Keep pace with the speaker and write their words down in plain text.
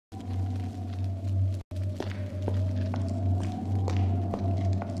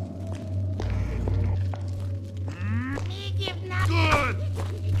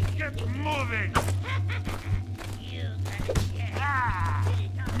Get moving! You gotta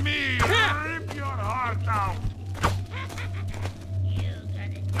get Me rip your heart out! You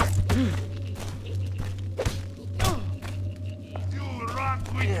gotta You rot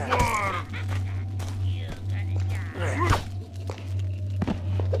with worm! You gotta die.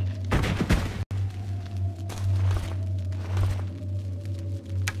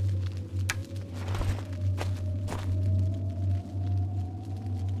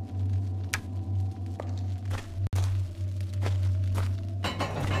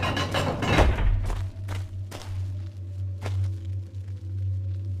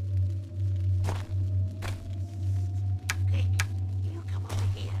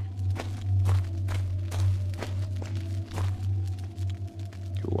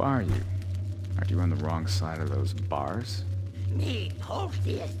 Who are you? Are you on the wrong side of those bars? Me,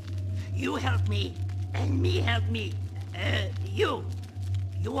 Porcius. You help me, and me help me. You.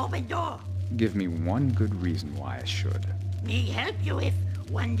 You open door. Give me one good reason why I should. Me help you if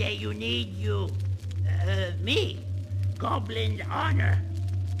one day you need you. Me. Goblins honor.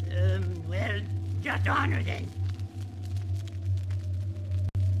 Well, just honor then.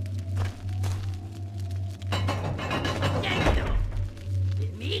 Thank you.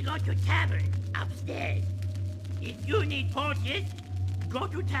 Me go to tavern upstairs. If you need Porcius, go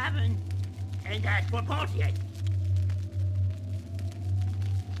to tavern and ask for Porcius.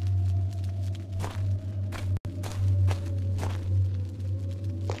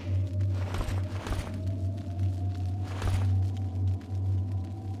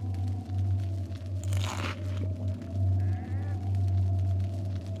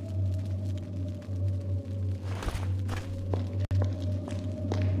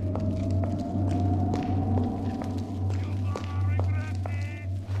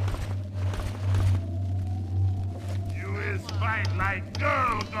 Fight like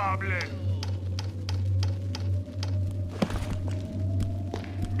girl goblin!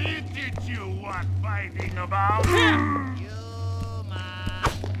 Me teach you what fighting about! You,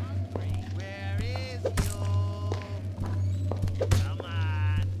 where is you? Come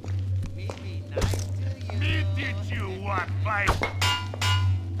on, we be nice to you. Me teach you what fight!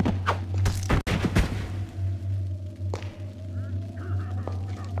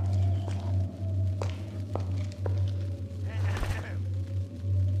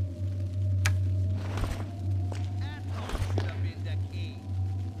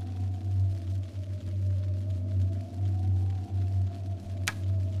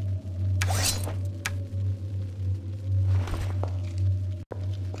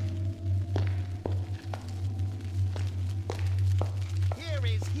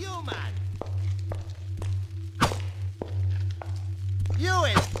 You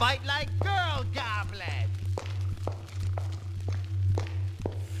is fight like girl goblin.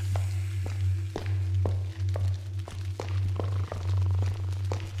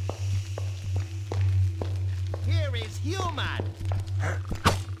 Here is human.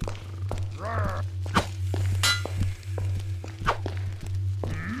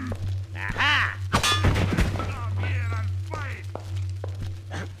 Aha! Come here and fight!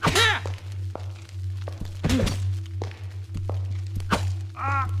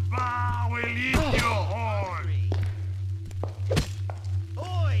 Akbar will eat you whole!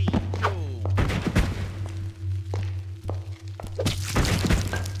 Oi, you!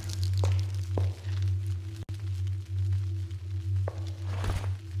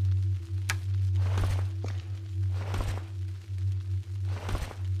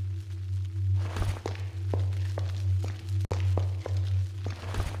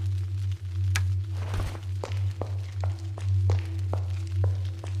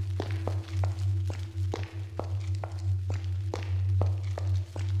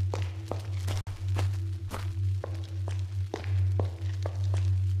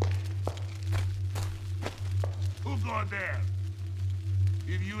 Who go there?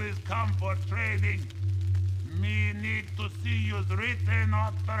 If you is come for trading, me need to see you's written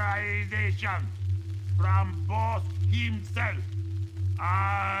authorization from boss himself.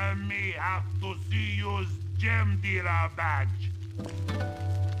 Me have to see you's gem dealer badge.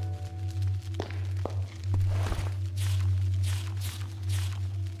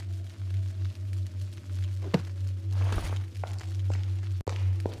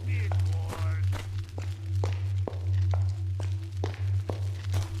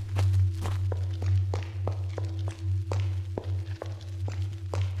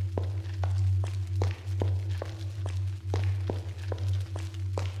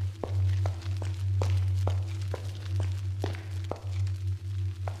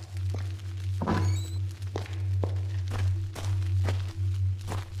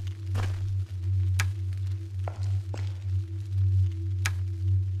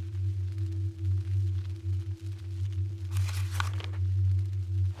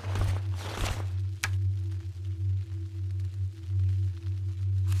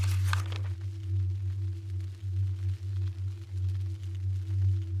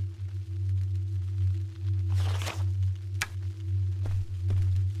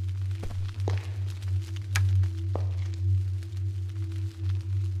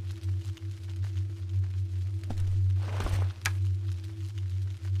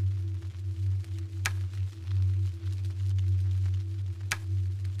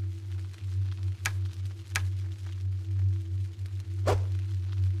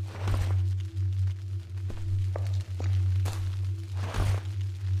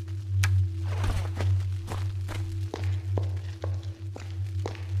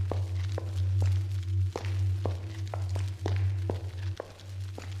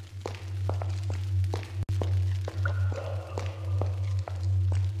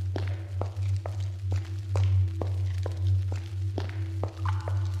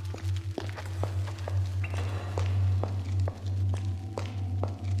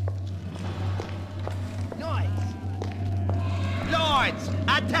 cohorts!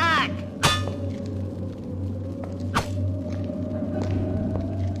 Attack!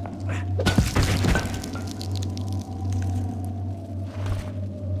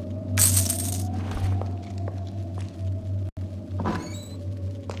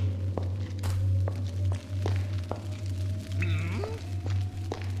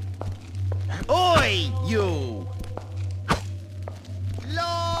 Oi, you!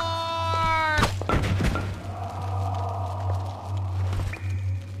 Lord!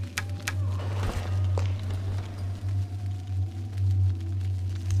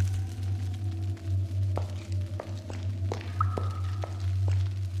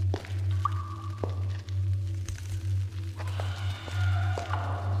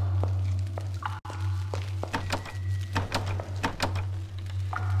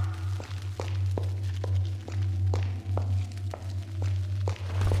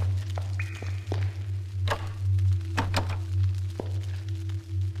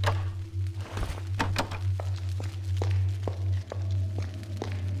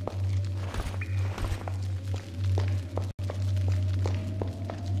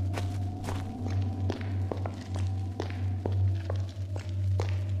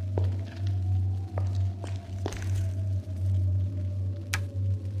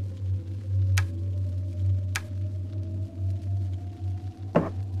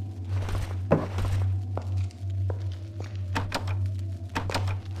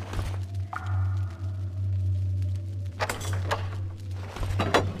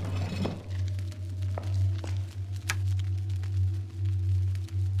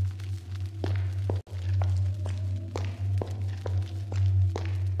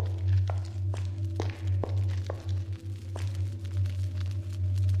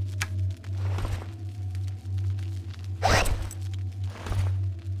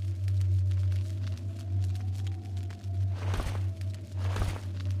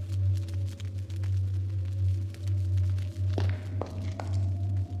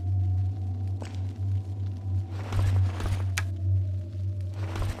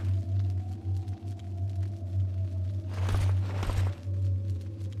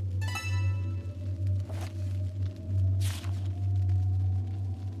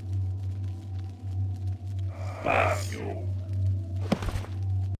 Espacio.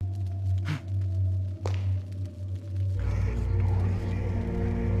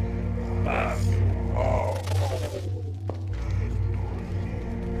 Espacio. Oh.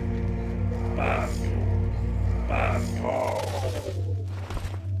 Espacio. Espacio.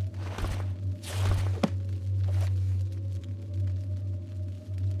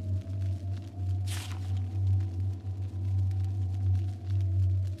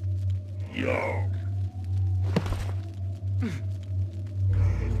 Yo.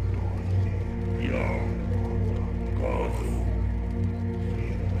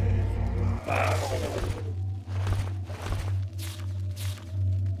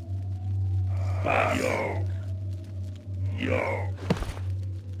 Yo. Yo.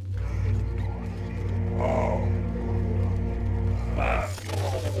 Oh. Espacio.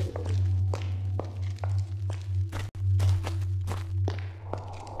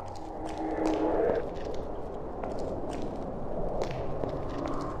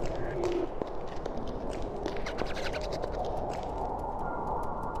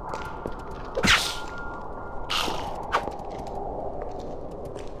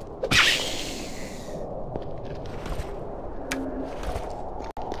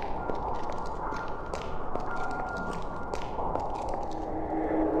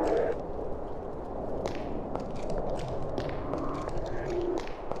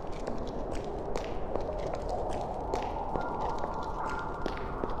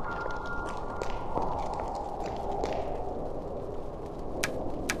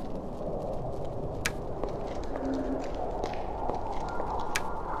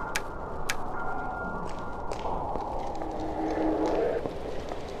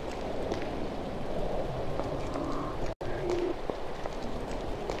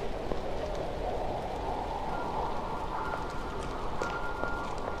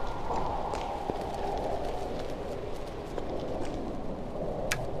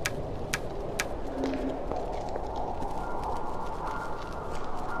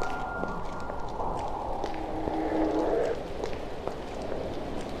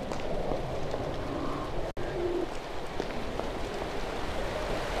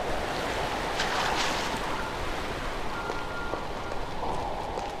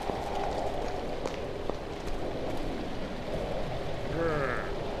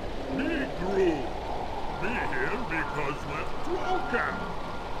 Because we're broken.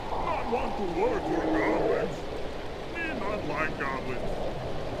 Not want to work for goblins. Me not like goblins.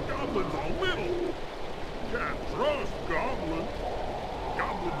 Goblins are little. Can't trust goblins.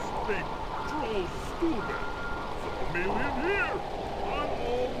 Goblins think trolls stupid. So me live here, on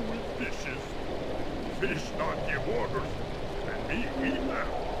all with fishes. Fish not give orders, and me eat them.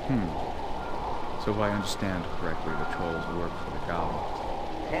 So if I understand correctly, the trolls work for the goblins.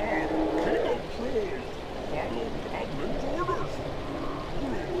 King of trolls, follow goblins' orders.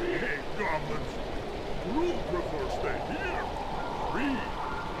 Gru hate goblins. Gru prefer stay here. Free,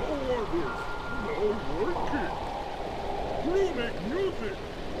 no orders, no working. Gru make music.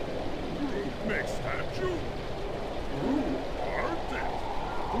 Gru make statue. Gru artist.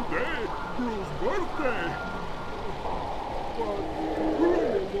 Today, Gru's birthday. But Gru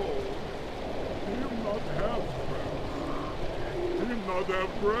alone, him not have friends. Him not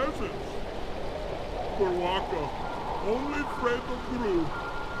have presents. Barwaka, only friend of Gru,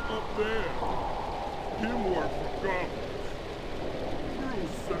 up there. Him work for goblins.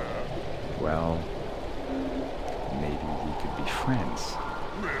 Gru's sad. Well, maybe we could be friends.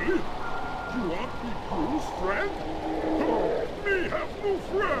 Really? You want me Gru's friend? Oh, me have no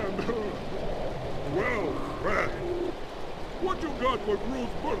friend. Well, friend, what you got for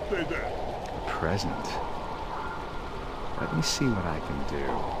Gru's birthday then? A present. Let me see what I can do.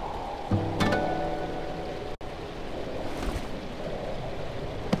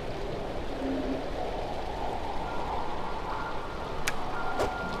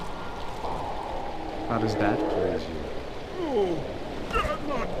 How does that please you? Oh, that's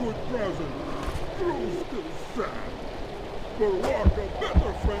not good present. Gru's still sad. Barwaka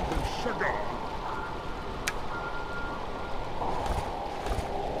better friend than Sugar.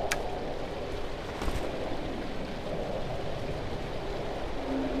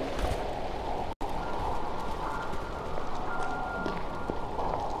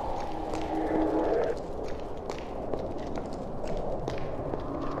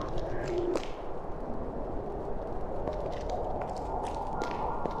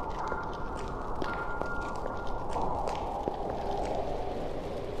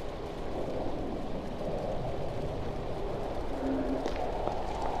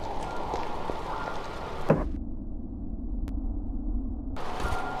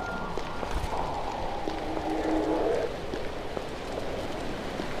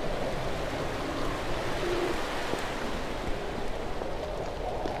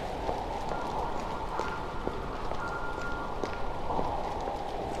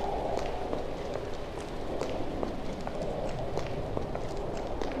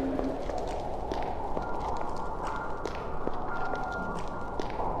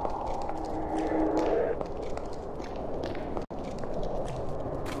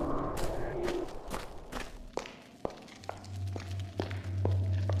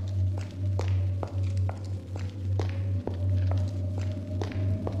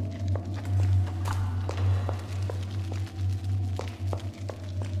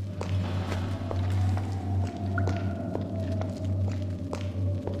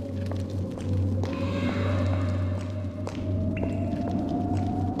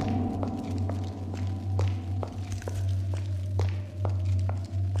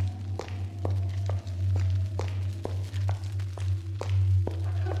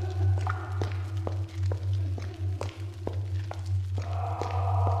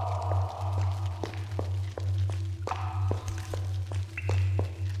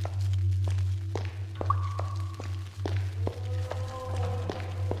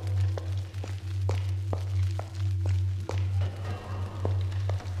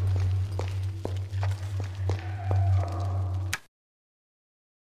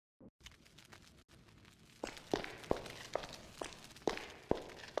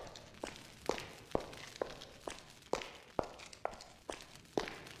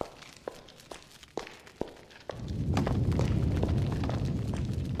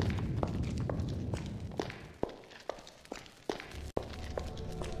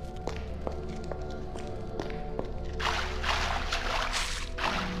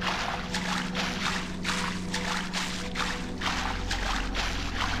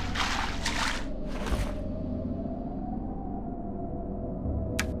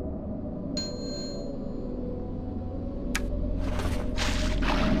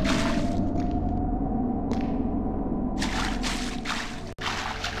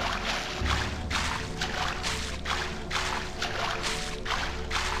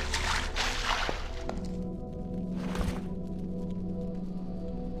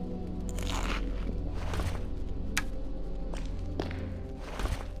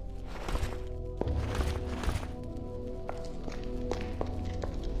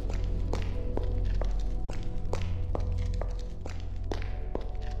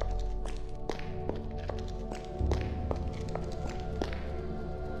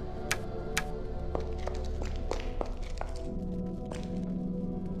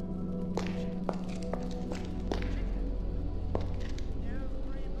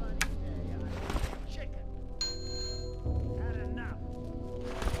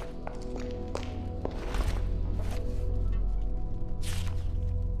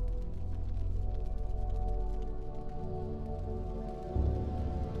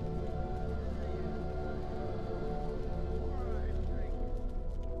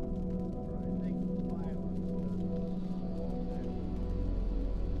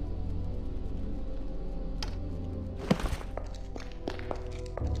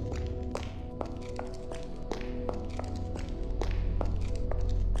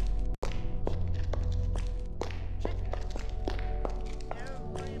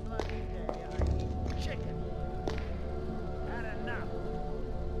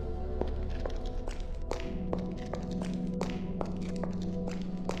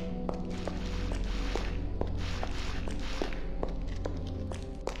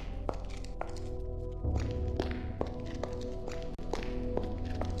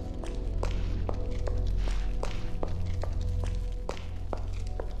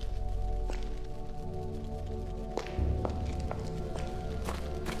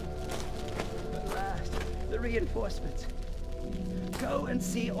 reinforcements. Go and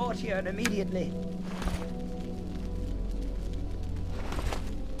see Ortian immediately.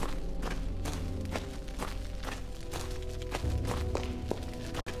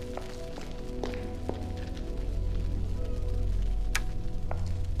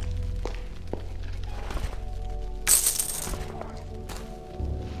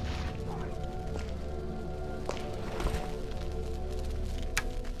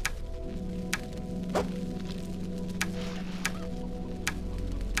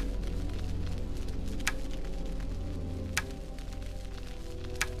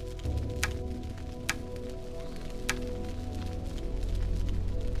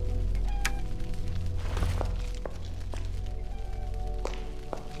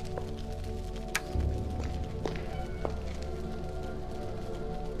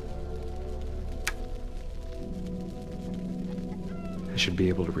 I should be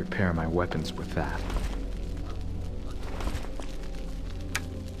able to repair my weapons with that.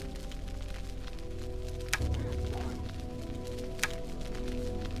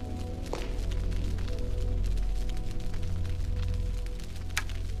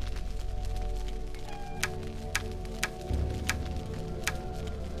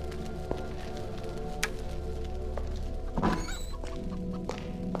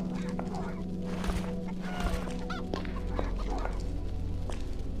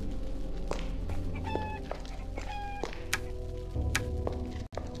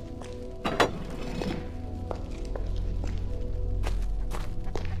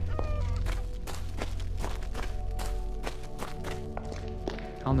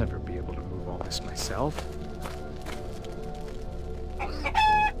 I'll never be able to move all this myself.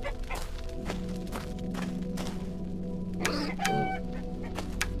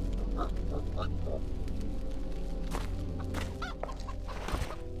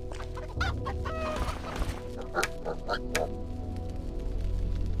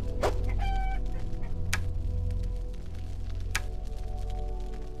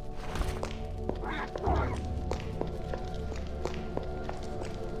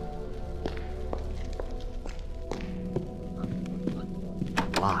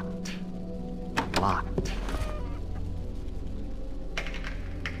 Locked. Locked.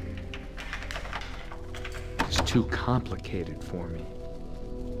 It's too complicated for me.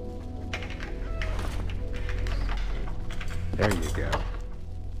 There you go.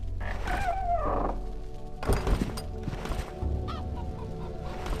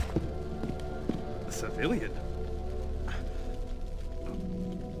 A civilian?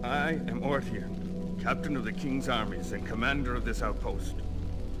 I am Ortian, captain of the King's armies and commander of this outpost.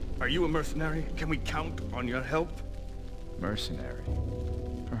 Are you a mercenary? Can we count on your help? Mercenary?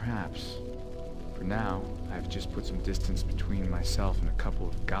 Perhaps. For now, I've just put some distance between myself and a couple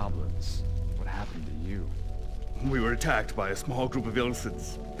of goblins. What happened to you? We were attacked by a small group of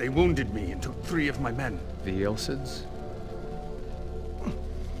Ilsids. They wounded me and took 3 of my men. The Ilsids?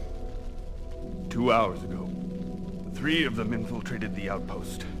 2 hours ago, 3 of them infiltrated the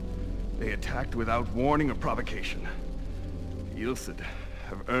outpost. They attacked without warning or provocation. The Ilsid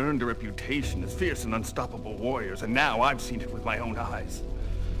have earned a reputation as fierce and unstoppable warriors, and now I've seen it with my own eyes.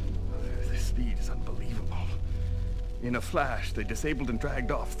 Their speed is unbelievable. In a flash, they disabled and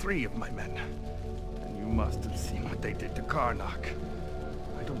dragged off 3 of my men. And you must have seen what they did to Karnak.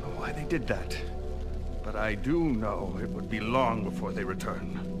 I don't know why they did that, but I do know it would be long before they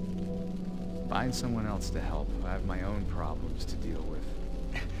return. Find someone else to help. I have my own problems to deal with.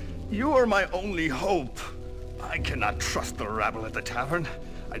 You're my only hope. I cannot trust the rabble at the tavern.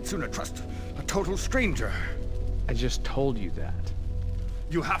 I'd sooner trust a total stranger. I just told you that.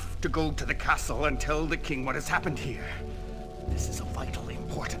 You have to go to the castle and tell the king what has happened here. This is of vital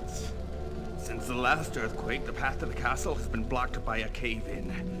importance. Since the last earthquake, the path to the castle has been blocked by a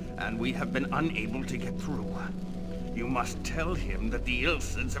cave-in, and we have been unable to get through. You must tell him that the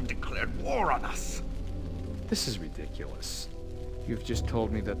Ilsids have declared war on us. This is ridiculous. You've just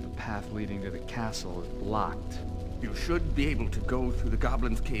told me that the path leading to the castle is blocked. You should be able to go through the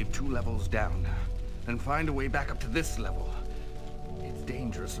Goblin's Cave 2 levels down, and find a way back up to this level. It's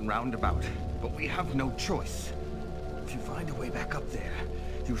dangerous and roundabout, but we have no choice. If you find a way back up there,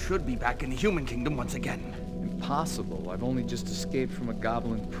 you should be back in the human kingdom once again. Impossible. I've only just escaped from a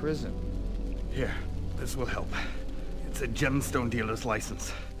goblin prison. Here, this will help. It's a gemstone dealer's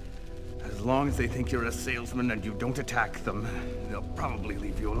license. As long as they think you're a salesman and you don't attack them, they'll probably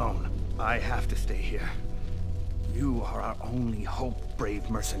leave you alone. I have to stay here. You are our only hope, brave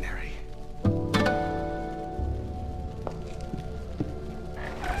mercenary.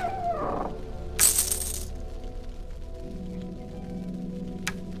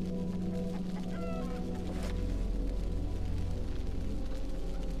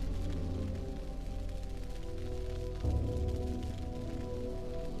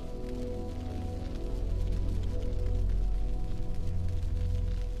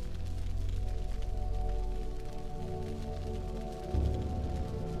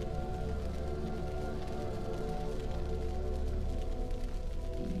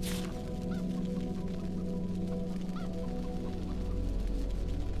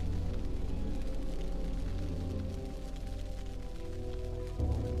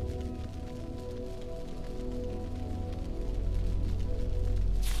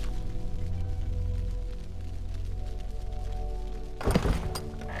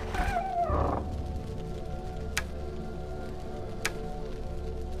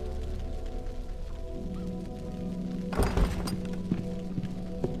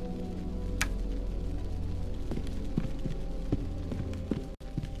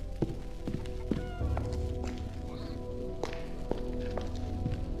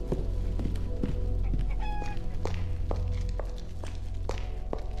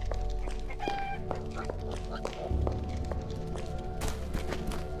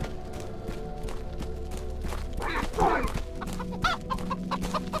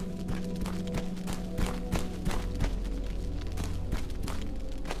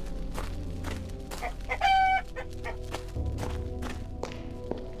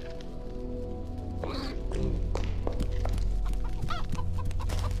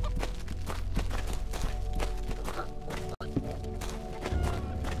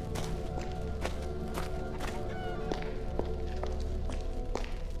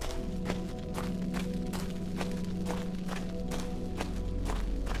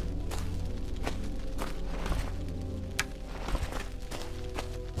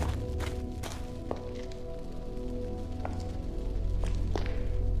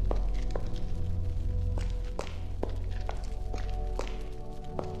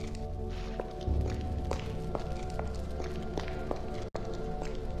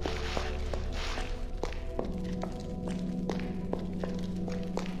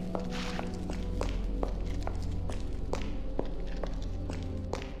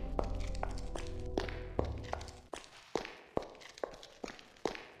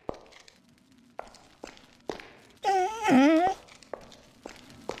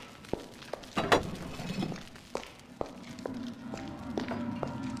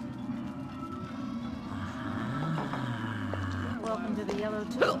 Welcome to the Yellow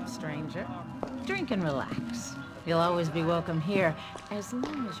Tulip, stranger. Drink and relax. You'll always be welcome here, as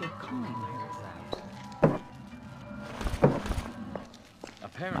long as your coin holds out.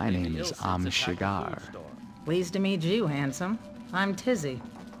 My name is Shigar. Pleased to meet you, handsome. I'm Tizzy,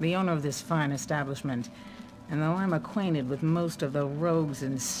 the owner of this fine establishment. And though I'm acquainted with most of the rogues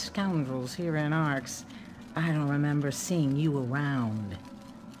and scoundrels here in Arx, I don't remember seeing you around.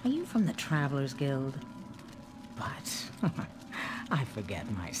 Are you from the Travelers Guild? But I forget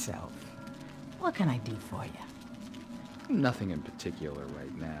myself. What can I do for you? Nothing in particular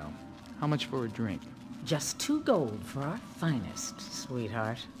right now. How much for a drink? Just 2 gold for our finest,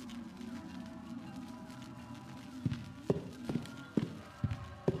 sweetheart.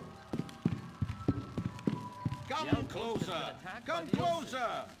 Come closer! Come closer!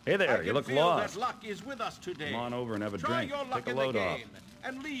 Hey there, you look lost. That luck is with us today. Come on over and have a Try drink. your luck Take a in load the off. game,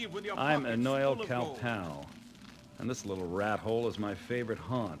 and leave with your I'm pockets Noel full of gold. Calpal, and this little rat hole is my favorite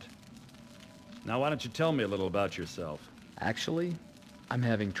haunt. Now why don't you tell me a little about yourself? Actually, I'm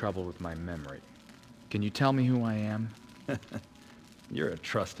having trouble with my memory. Can you tell me who I am? You're a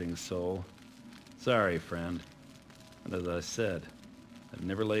trusting soul. Sorry, friend. And as I said, I've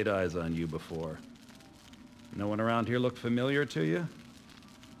never laid eyes on you before. No one around here look familiar to you?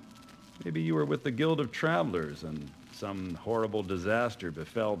 Maybe you were with the Guild of Travelers and some horrible disaster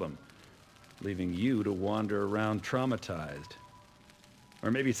befell them, leaving you to wander around traumatized.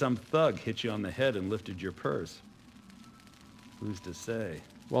 Or maybe some thug hit you on the head and lifted your purse. Who's to say?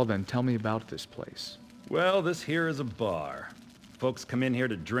 Well then, tell me about this place. Well, this here is a bar. Folks come in here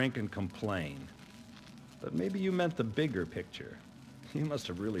to drink and complain. But maybe you meant the bigger picture. You must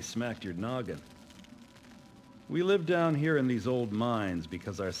have really smacked your noggin. We live down here in these old mines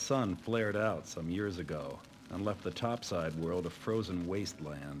because our sun flared out some years ago and left the topside world a frozen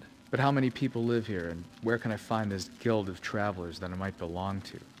wasteland. But how many people live here, and where can I find this Guild of Travelers that I might belong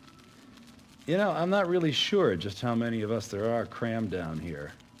to? You know, I'm not really sure just how many of us there are crammed down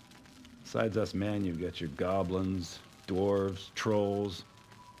here. Besides us men, you've got your goblins, dwarves, trolls,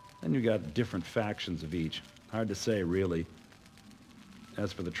 and you've got different factions of each. Hard to say, really.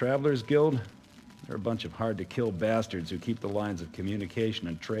 As for the Travelers Guild, they're a bunch of hard-to-kill bastards who keep the lines of communication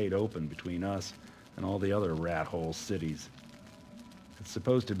and trade open between us and all the other rat-hole cities. It's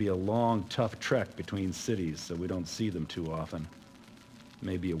supposed to be a long, tough trek between cities, so we don't see them too often.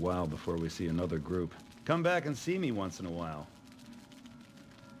 Maybe a while before we see another group. Come back and see me once in a while.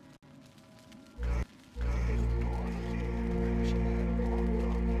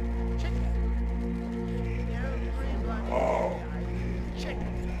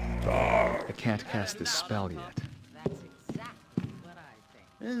 I can't cast this spell yet. That's exactly what I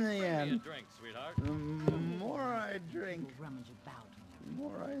think. In the end, Drink, sweetheart. the more I drink, Rummage about. the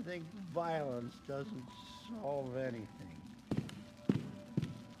more I think violence doesn't solve anything.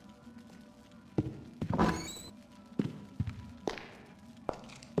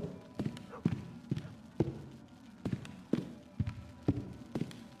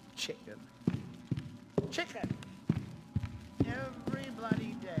 Chicken. Chicken! Every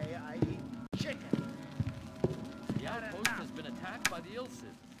bloody day I eat chicken. The outpost has been attacked by the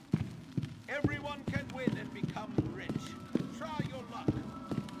Ilsids. Everyone can win and become rich. Try your luck.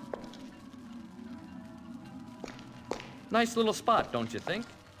 Nice little spot, don't you think?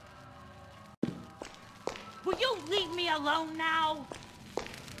 Will you leave me alone now?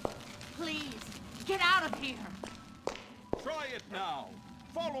 Please, get out of here. Try it now.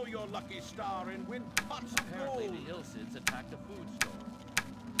 Follow your lucky star and win pots of Apparently gold. the Ilsids attacked a food store.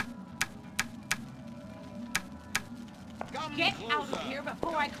 Come Get closer. out of here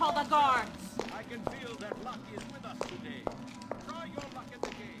before I call the guards. I can feel that luck is with us today. Try your luck in the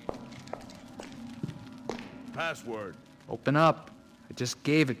game. Password. Open up. I just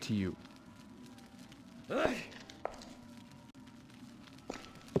gave it to you. Ugh.